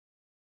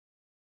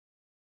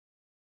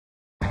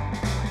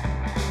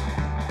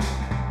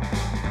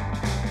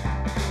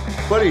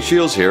Buddy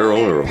Shields here,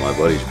 owner of my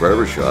buddy's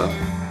barber shop.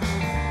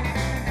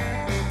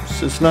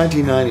 Since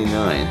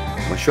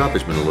 1999, my shop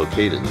has been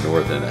located in the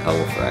north end of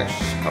Halifax,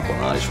 up on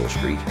Isle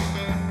Street.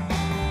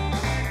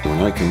 When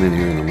I come in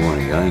here in the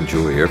morning, I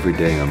enjoy every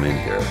day I'm in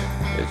here.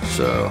 It's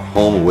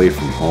home away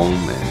from home,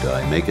 and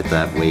I make it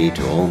that way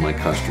to all my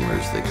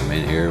customers. They come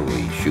in here,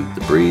 we shoot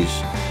the breeze,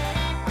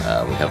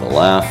 we have a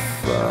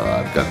laugh.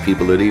 I've got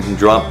people that even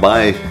drop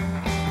by,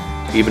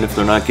 even if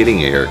they're not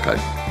getting a haircut.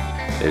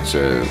 It's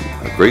a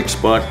great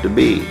spot to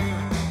be.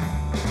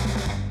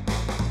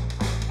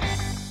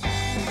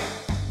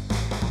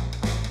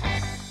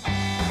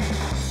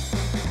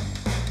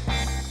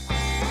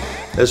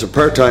 As a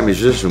part-time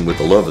musician with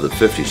the love of the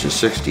 50s and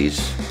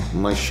 60s,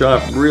 my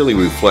shop really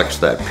reflects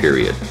that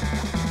period.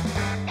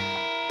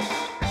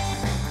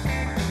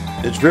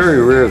 It's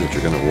very rare that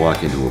you're going to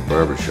walk into a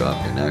barber shop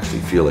and actually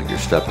feel like you're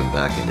stepping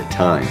back into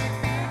time.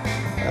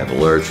 I have a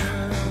large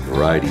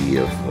variety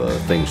of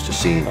things to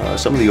see.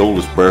 Some of the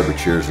oldest barber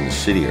chairs in the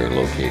city are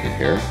located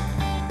here.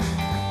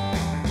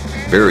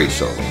 Very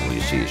seldom will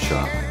you see a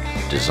shop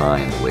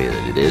designed the way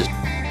that it is.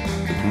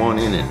 Come on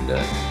in and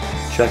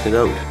check it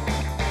out.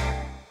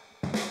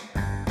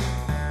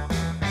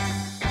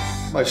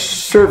 My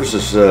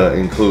services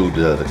include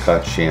the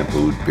cut,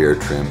 shampoo, beard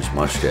trims,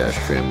 mustache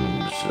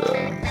trims,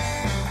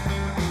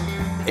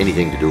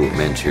 anything to do with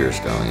men's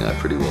hairstyling I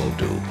pretty well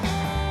do.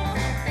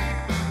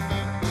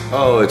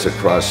 Oh, it's a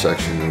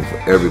cross-section of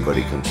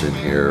everybody comes in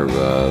here.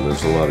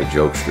 There's a lot of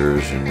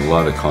jokesters and a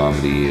lot of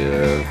comedy.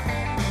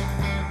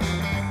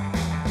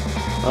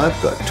 I've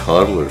got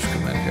toddlers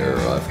come in here.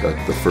 I've got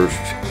the first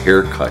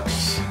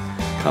haircuts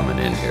coming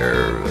in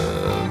here.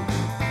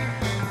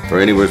 For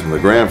anywhere from the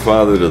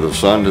grandfather to the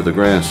son to the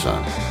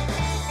grandson.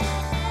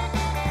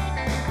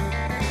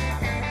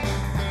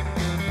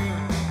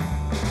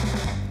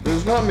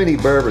 There's not many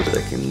barbers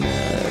that can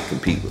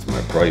compete with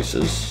my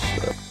prices.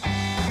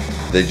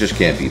 They just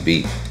can't be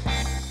beat.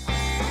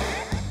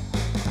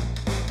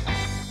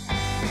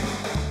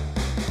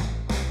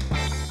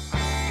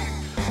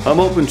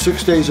 I'm open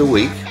 6 days a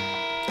week.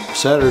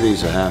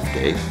 Saturday's a half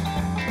day.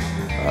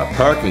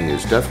 Parking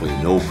is definitely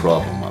no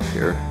problem up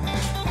here.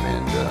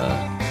 And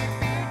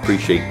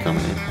appreciate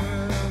coming in.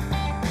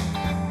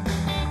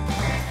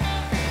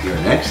 You're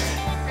next.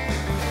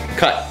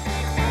 Cut.